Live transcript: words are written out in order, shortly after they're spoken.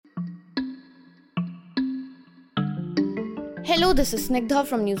Hello, this is Snigdha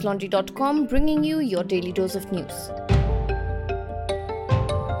from newslaundry.com bringing you your daily dose of news.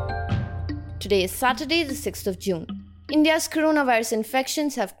 Today is Saturday, the 6th of June. India's coronavirus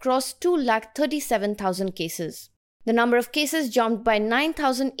infections have crossed 237,000 cases. The number of cases jumped by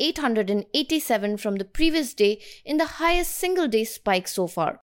 9,887 from the previous day in the highest single-day spike so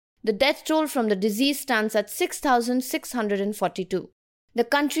far. The death toll from the disease stands at 6,642. The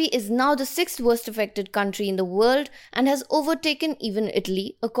country is now the sixth worst affected country in the world and has overtaken even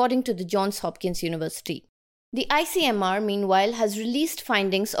Italy, according to the Johns Hopkins University. The ICMR, meanwhile, has released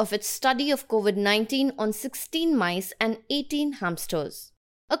findings of its study of COVID-19 on 16 mice and 18 hamsters.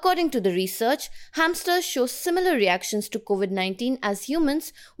 According to the research, hamsters show similar reactions to COVID-19 as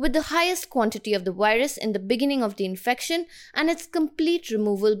humans, with the highest quantity of the virus in the beginning of the infection and its complete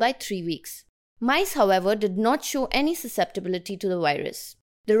removal by 3 weeks. Mice, however, did not show any susceptibility to the virus.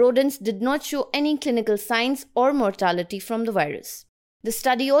 The rodents did not show any clinical signs or mortality from the virus. The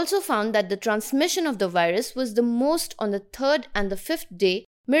study also found that the transmission of the virus was the most on the third and the fifth day,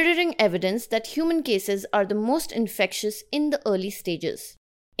 mirroring evidence that human cases are the most infectious in the early stages.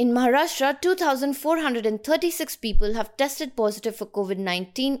 In Maharashtra, 2,436 people have tested positive for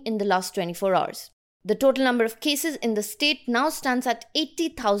COVID-19 in the last 24 hours. The total number of cases in the state now stands at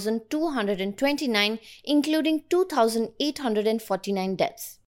 80,229, including 2,849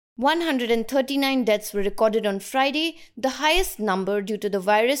 deaths. 139 deaths were recorded on Friday, the highest number due to the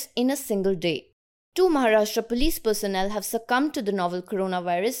virus in a single day. 2 Maharashtra police personnel have succumbed to the novel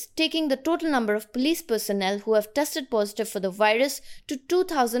coronavirus, taking the total number of police personnel who have tested positive for the virus to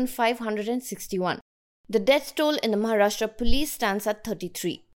 2,561. The death toll in the Maharashtra police stands at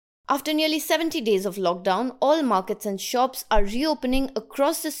 33. After nearly 70 days of lockdown, all markets and shops are reopening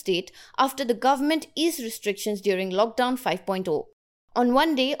across the state after the government eased restrictions during Lockdown 5.0. On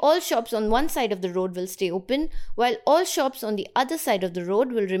one day, all shops on one side of the road will stay open, while all shops on the other side of the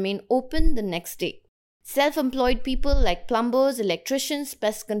road will remain open the next day. Self-employed people like plumbers, electricians,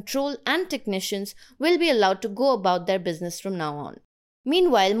 pest control and technicians will be allowed to go about their business from now on.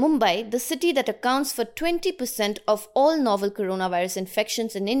 Meanwhile, Mumbai, the city that accounts for 20% of all novel coronavirus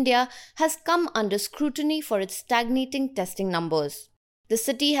infections in India, has come under scrutiny for its stagnating testing numbers. The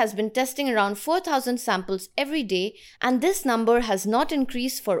city has been testing around 4,000 samples every day, and this number has not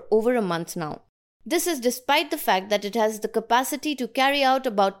increased for over a month now. This is despite the fact that it has the capacity to carry out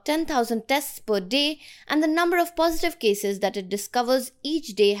about 10,000 tests per day, and the number of positive cases that it discovers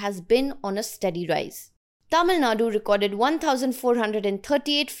each day has been on a steady rise. Tamil Nadu recorded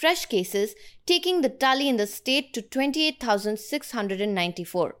 1,438 fresh cases, taking the tally in the state to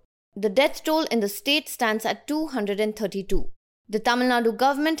 28,694. The death toll in the state stands at 232. The Tamil Nadu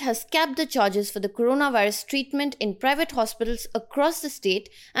government has capped the charges for the coronavirus treatment in private hospitals across the state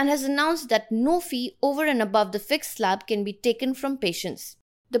and has announced that no fee over and above the fixed slab can be taken from patients.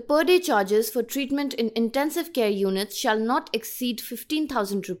 The per-day charges for treatment in intensive care units shall not exceed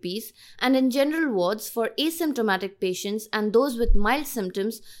 15,000 rupees, and in general wards for asymptomatic patients and those with mild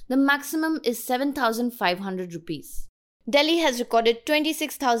symptoms, the maximum is 7,500 rupees. Delhi has recorded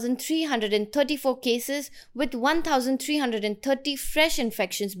 26,334 cases, with 1,330 fresh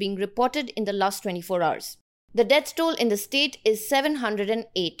infections being reported in the last 24 hours. The death toll in the state is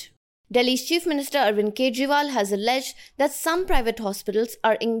 708. Delhi's Chief Minister Arvind Kejriwal has alleged that some private hospitals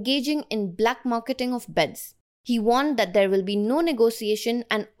are engaging in black marketing of beds. He warned that there will be no negotiation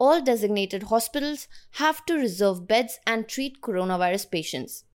and all designated hospitals have to reserve beds and treat coronavirus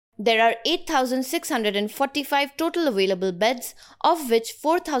patients. There are 8,645 total available beds, of which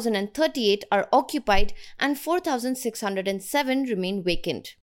 4,038 are occupied and 4,607 remain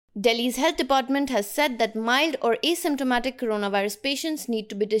vacant. Delhi's health department has said that mild or asymptomatic coronavirus patients need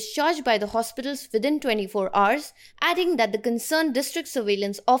to be discharged by the hospitals within 24 hours, adding that the concerned district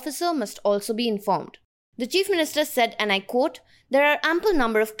surveillance officer must also be informed. The Chief Minister said, and I quote, "There are ample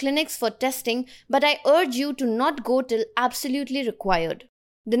number of clinics for testing, but I urge you to not go till absolutely required."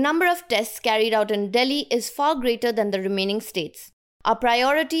 The number of tests carried out in Delhi is far greater than the remaining states. Our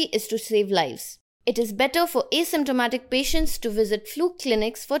priority is to save lives. It is better for asymptomatic patients to visit flu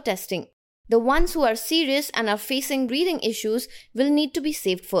clinics for testing. The ones who are serious and are facing breathing issues will need to be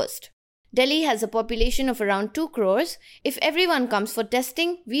saved first. Delhi has a population of around 2 crores. If everyone comes for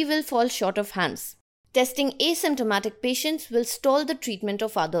testing, we will fall short of hands. Testing asymptomatic patients will stall the treatment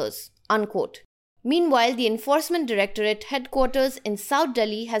of others. Unquote. Meanwhile, the Enforcement Directorate headquarters in South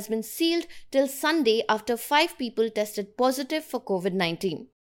Delhi has been sealed till Sunday after 5 people tested positive for COVID-19.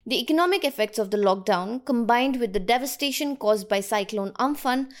 The economic effects of the lockdown, combined with the devastation caused by Cyclone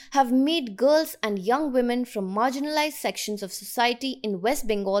Amphan, have made girls and young women from marginalized sections of society in West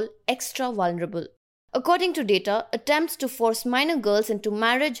Bengal extra vulnerable. According to data, attempts to force minor girls into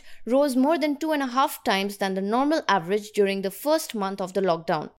marriage rose more than 2.5 times than the normal average during the first month of the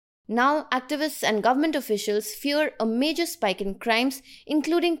lockdown. Now, activists and government officials fear a major spike in crimes,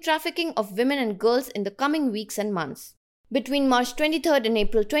 including trafficking of women and girls in the coming weeks and months. Between March 23rd and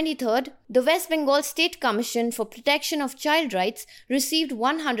April 23rd, the West Bengal State Commission for Protection of Child Rights received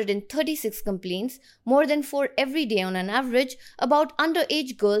 136 complaints, more than 4 every day on an average, about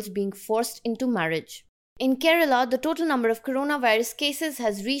underage girls being forced into marriage. In Kerala, the total number of coronavirus cases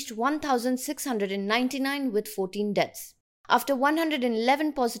has reached 1,699 with 14 deaths. After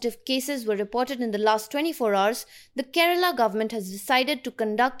 111 positive cases were reported in the last 24 hours, the Kerala government has decided to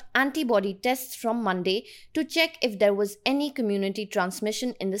conduct antibody tests from Monday to check if there was any community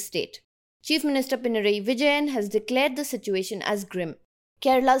transmission in the state. Chief Minister Pinarayi Vijayan has declared the situation as grim.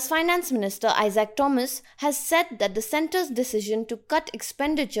 Kerala's Finance Minister Isaac Thomas has said that the centre's decision to cut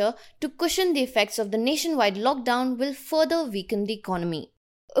expenditure to cushion the effects of the nationwide lockdown will further weaken the economy.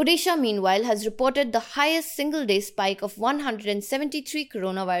 Odisha, meanwhile, has reported the highest single-day spike of 173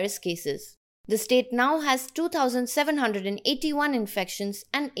 coronavirus cases. The state now has 2,781 infections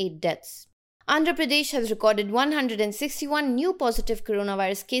and 8 deaths. Andhra Pradesh has recorded 161 new positive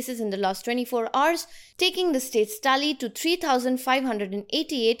coronavirus cases in the last 24 hours, taking the state's tally to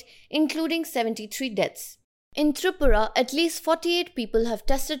 3,588, including 73 deaths. In Tripura, at least 48 people have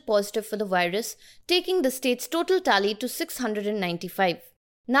tested positive for the virus, taking the state's total tally to 695.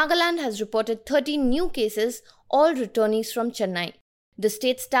 Nagaland has reported 13 new cases, all returnees from Chennai. The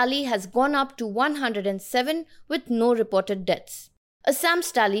state's tally has gone up to 107 with no reported deaths.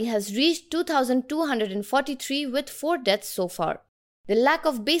 Assam's tally has reached 2,243 with 4 deaths so far. The lack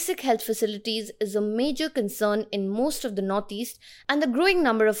of basic health facilities is a major concern in most of the northeast, and the growing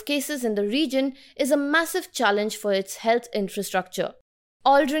number of cases in the region is a massive challenge for its health infrastructure.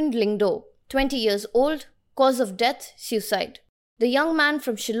 Aldrin Lingdo, 20 years old, cause of death, suicide. The young man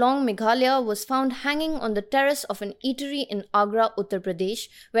from Shillong, Meghalaya was found hanging on the terrace of an eatery in Agra, Uttar Pradesh,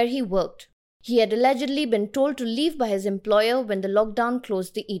 where he worked. He had allegedly been told to leave by his employer when the lockdown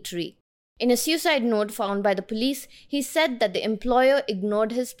closed the eatery. In a suicide note found by the police, he said that the employer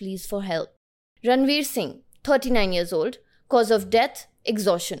ignored his pleas for help. Ranveer Singh, 39 years old, cause of death,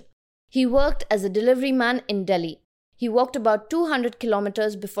 exhaustion. He worked as a delivery man in Delhi. He walked about 200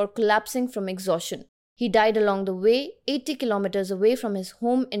 kilometers before collapsing from exhaustion. He died along the way, 80 kilometers away from his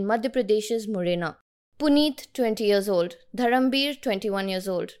home in Madhya Pradesh's Morena. Puneet, 20 years old. Dharambir, 21 years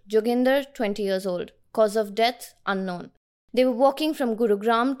old. Joginder, 20 years old. Cause of death, unknown. They were walking from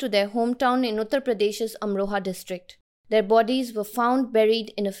Gurugram to their hometown in Uttar Pradesh's Amroha district. Their bodies were found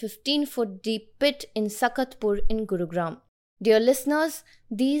buried in a 15-foot deep pit in Sakatpur in Gurugram. Dear listeners,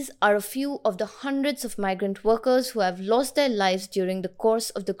 these are a few of the hundreds of migrant workers who have lost their lives during the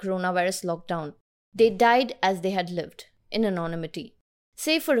course of the coronavirus lockdown. They died as they had lived, in anonymity.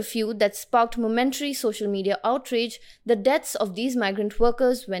 Save for a few that sparked momentary social media outrage, the deaths of these migrant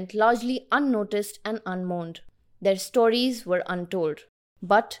workers went largely unnoticed and unmourned. Their stories were untold.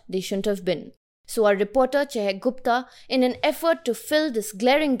 But they shouldn't have been. So our reporter Chehak Gupta, in an effort to fill this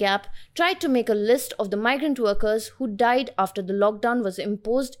glaring gap, tried to make a list of the migrant workers who died after the lockdown was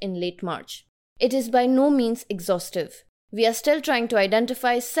imposed in late March. It is by no means exhaustive. We are still trying to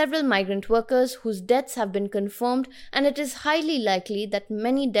identify several migrant workers whose deaths have been confirmed, and it is highly likely that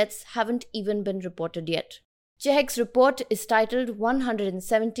many deaths haven't even been reported yet. Chehak's report is titled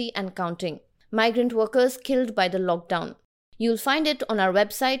 170 and Counting: Migrant Workers Killed by the Lockdown. You'll find it on our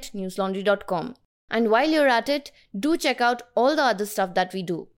website, newslaundry.com. And while you're at it, do check out all the other stuff that we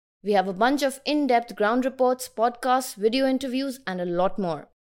do. We have a bunch of in-depth ground reports, podcasts, video interviews, and a lot more.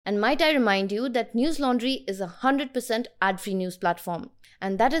 And might I remind you that News Laundry is a 100% ad-free news platform.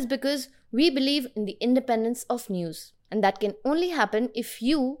 And that is because we believe in the independence of news. And that can only happen if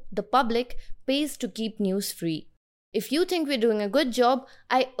you, the public, pays to keep news free. If you think we're doing a good job,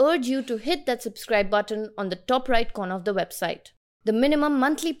 I urge you to hit that subscribe button on the top right corner of the website. The minimum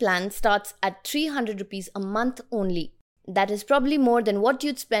monthly plan starts at 300 rupees a month only. That is probably more than what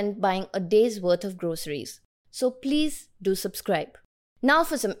you'd spend buying a day's worth of groceries. So please do subscribe. Now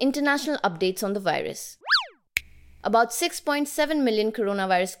for some international updates on the virus. About 6.7 million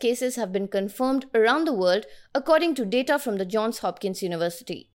coronavirus cases have been confirmed around the world according to data from the Johns Hopkins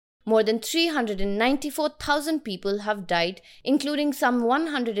University. More than 394,000 people have died, including some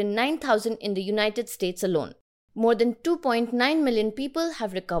 109,000 in the United States alone. More than 2.9 million people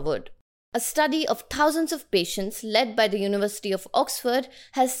have recovered. A study of thousands of patients led by the University of Oxford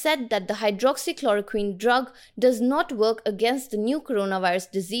has said that the hydroxychloroquine drug does not work against the new coronavirus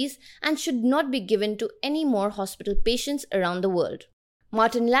disease and should not be given to any more hospital patients around the world.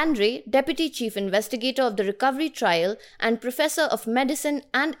 Martin Landray, Deputy Chief Investigator of the Recovery Trial and Professor of Medicine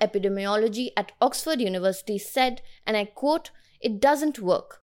and Epidemiology at Oxford University, said, and I quote, "It doesn't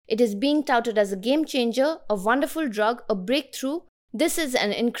work. It is being touted as a game changer, a wonderful drug, a breakthrough. This is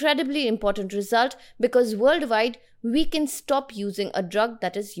an incredibly important result because worldwide we can stop using a drug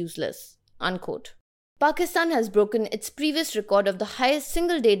that is useless." Unquote. Pakistan has broken its previous record of the highest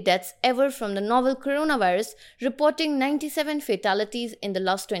single-day deaths ever from the novel coronavirus, reporting 97 fatalities in the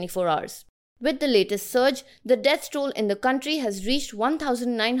last 24 hours. With the latest surge, the death toll in the country has reached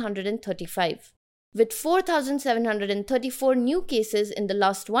 1,935. With 4,734 new cases in the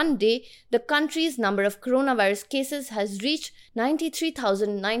last one day, the country's number of coronavirus cases has reached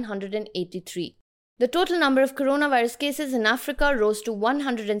 93,983. The total number of coronavirus cases in Africa rose to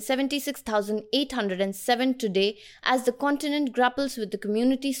 176,807 today as the continent grapples with the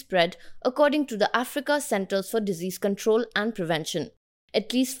community spread, according to the Africa Centers for Disease Control and Prevention.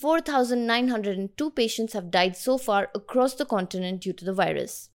 At least 4,902 patients have died so far across the continent due to the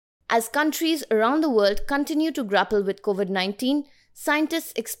virus. As countries around the world continue to grapple with COVID-19,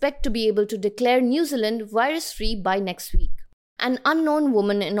 scientists expect to be able to declare New Zealand virus-free by next week. An unknown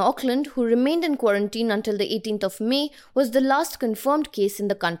woman in Auckland who remained in quarantine until the 18th of May was the last confirmed case in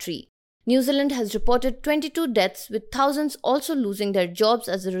the country. New Zealand has reported 22 deaths, with thousands also losing their jobs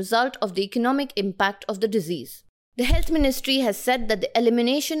as a result of the economic impact of the disease. The Health Ministry has said that the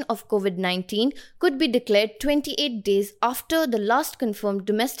elimination of COVID-19 could be declared 28 days after the last confirmed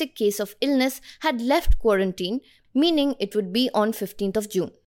domestic case of illness had left quarantine, meaning it would be on 15th of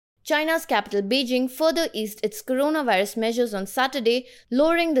June. China's capital Beijing further eased its coronavirus measures on Saturday,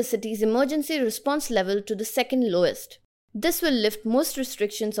 lowering the city's emergency response level to the second lowest. This will lift most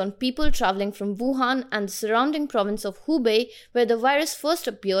restrictions on people traveling from Wuhan and the surrounding province of Hubei, where the virus first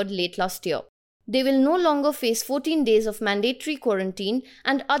appeared late last year. They will no longer face 14 days of mandatory quarantine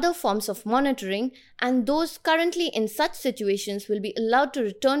and other forms of monitoring, and those currently in such situations will be allowed to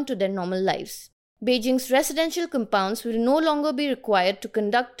return to their normal lives. Beijing's residential compounds will no longer be required to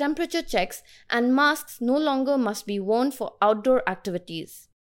conduct temperature checks, and masks no longer must be worn for outdoor activities.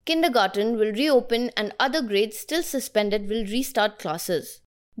 Kindergarten will reopen and other grades still suspended will restart classes.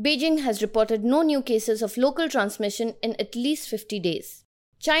 Beijing has reported no new cases of local transmission in at least 50 days.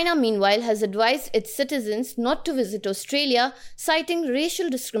 China, meanwhile, has advised its citizens not to visit Australia, citing racial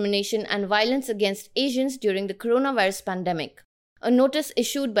discrimination and violence against Asians during the coronavirus pandemic. A notice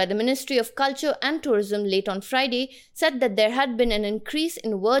issued by the Ministry of Culture and Tourism late on Friday said that there had been an increase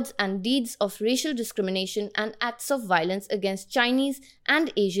in words and deeds of racial discrimination and acts of violence against Chinese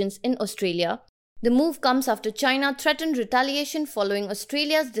and Asians in Australia. The move comes after China threatened retaliation following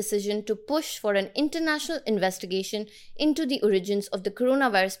Australia's decision to push for an international investigation into the origins of the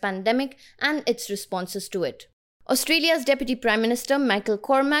coronavirus pandemic and its responses to it. Australia's Deputy Prime Minister Michael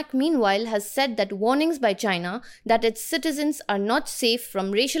Cormack, meanwhile, has said that warnings by China that its citizens are not safe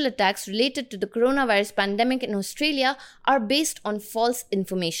from racial attacks related to the coronavirus pandemic in Australia are based on false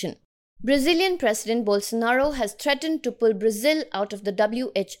information. Brazilian President Bolsonaro has threatened to pull Brazil out of the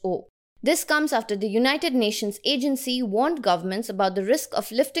WHO. This comes after the United Nations agency warned governments about the risk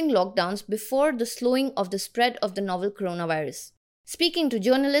of lifting lockdowns before the slowing of the spread of the novel coronavirus. Speaking to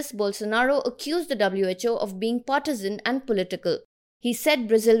journalists, Bolsonaro accused the WHO of being partisan and political. He said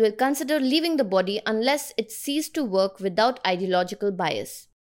Brazil will consider leaving the body unless it ceases to work without ideological bias.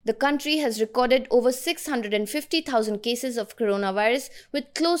 The country has recorded over 650,000 cases of coronavirus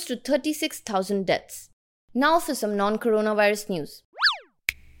with close to 36,000 deaths. Now for some non-coronavirus news.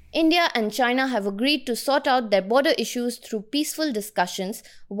 India and China have agreed to sort out their border issues through peaceful discussions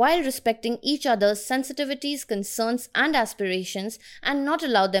while respecting each other's sensitivities, concerns, and aspirations and not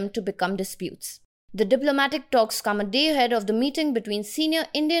allow them to become disputes. The diplomatic talks come a day ahead of the meeting between senior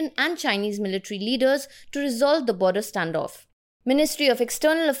Indian and Chinese military leaders to resolve the border standoff. Ministry of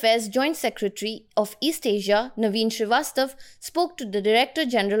External Affairs Joint Secretary of East Asia, Naveen Srivastav, spoke to the Director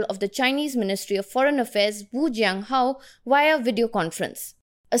General of the Chinese Ministry of Foreign Affairs, Wu Jianghao, via video conference.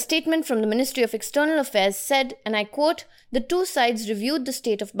 A statement from the Ministry of External Affairs said, and I quote, "The two sides reviewed the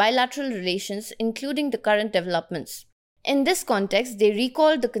state of bilateral relations, including the current developments. In this context, they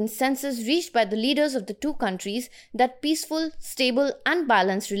recalled the consensus reached by the leaders of the two countries that peaceful, stable, and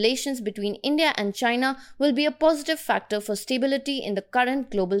balanced relations between India and China will be a positive factor for stability in the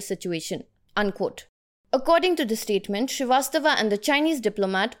current global situation." Unquote. According to the statement, Srivastava and the Chinese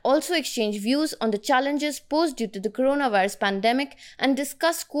diplomat also exchanged views on the challenges posed due to the coronavirus pandemic and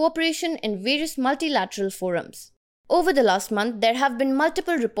discussed cooperation in various multilateral forums. Over the last month, there have been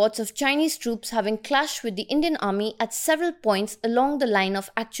multiple reports of Chinese troops having clashed with the Indian army at several points along the line of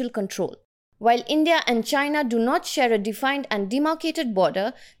actual control. While India and China do not share a defined and demarcated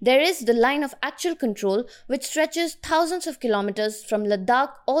border, there is the line of actual control which stretches thousands of kilometers from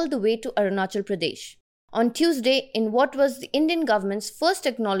Ladakh all the way to Arunachal Pradesh. On Tuesday, in what was the Indian government's first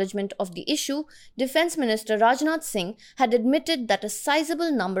acknowledgement of the issue, Defence Minister Rajnath Singh had admitted that a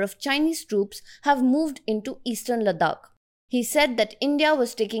sizable number of Chinese troops have moved into eastern Ladakh. He said that India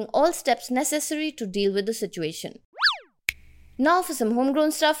was taking all steps necessary to deal with the situation. Now for some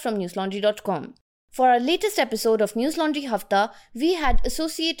homegrown stuff from newslaundry.com. For our latest episode of News Laundry Hafta, we had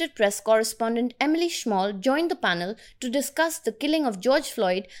Associated Press correspondent Emily Schmall join the panel to discuss the killing of George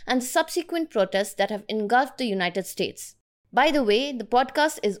Floyd and the subsequent protests that have engulfed the United States. By the way, the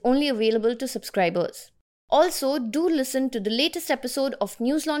podcast is only available to subscribers. Also, do listen to the latest episode of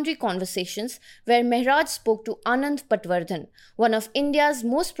News Laundry Conversations, where Mehraj spoke to Anand Patwardhan, one of India's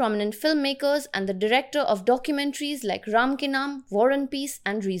most prominent filmmakers and the director of documentaries like Ram Ke Naam, War and Peace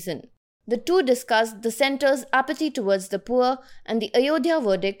and Reason. The two discussed the centre's apathy towards the poor and the Ayodhya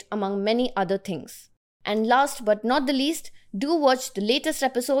verdict, among many other things. And last but not the least, do watch the latest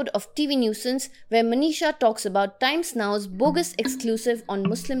episode of TV Nuisance, where Manisha talks about Times Now's bogus exclusive on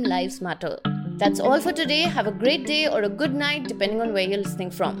Muslim Lives Matter. That's all for today. Have a great day or a good night, depending on where you're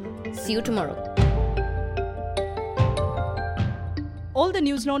listening from. See you tomorrow. All the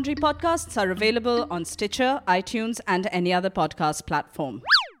News Laundry podcasts are available on Stitcher, iTunes, and any other podcast platform.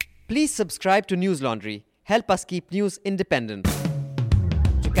 Please subscribe to News Laundry. Help us keep news independent.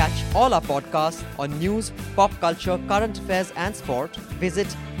 To catch all our podcasts on news, pop culture, current affairs, and sport, visit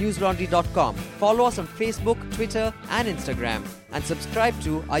newslaundry.com. Follow us on Facebook, Twitter, and Instagram, and subscribe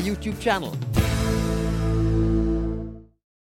to our YouTube channel.